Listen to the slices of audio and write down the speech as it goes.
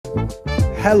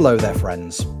Hello there,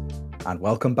 friends, and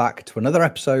welcome back to another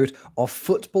episode of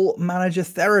Football Manager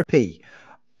Therapy.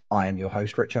 I am your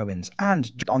host, Rich Owens, and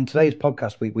on today's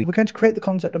podcast, we're going to create the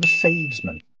concept of a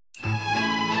Savesman.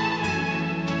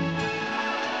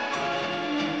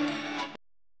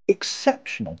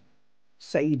 Exceptional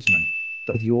Savesman.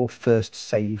 With your first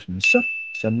Savesman.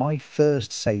 So my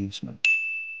first Savesman.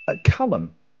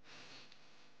 Callum,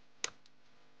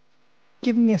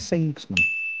 give me a Savesman.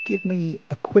 Give me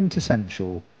a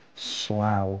quintessential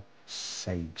Slough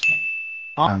Savesman.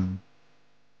 I'm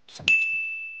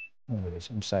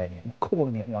saying it. I'm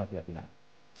calling it like that now.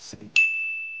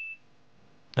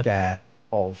 Share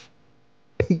of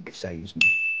peak Savesman.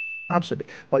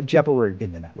 Absolutely. Like Jabberoo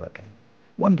in the network.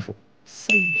 Wonderful.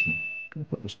 Savesman.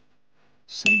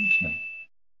 Savesman.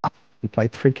 We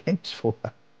played 3 games for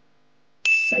that.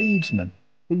 Savesman.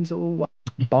 These are all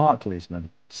Barclaysman.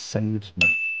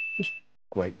 Savesman. Just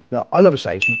great. No, I love a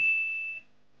Savesman.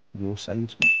 Your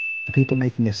Savesman. The people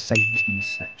making a Savesman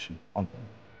section on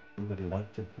really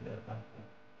like to hear about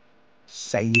that.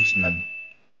 Savesman.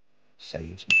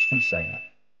 Savesman. I'm saying that.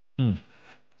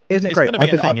 Isn't it It's great? going to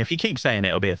be a thing. If you keep saying it,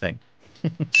 it'll be a thing.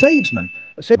 Savesman.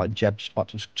 Like Jeb Spot.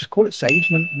 Just call it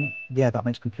Savesman. Yeah, that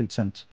makes complete sense.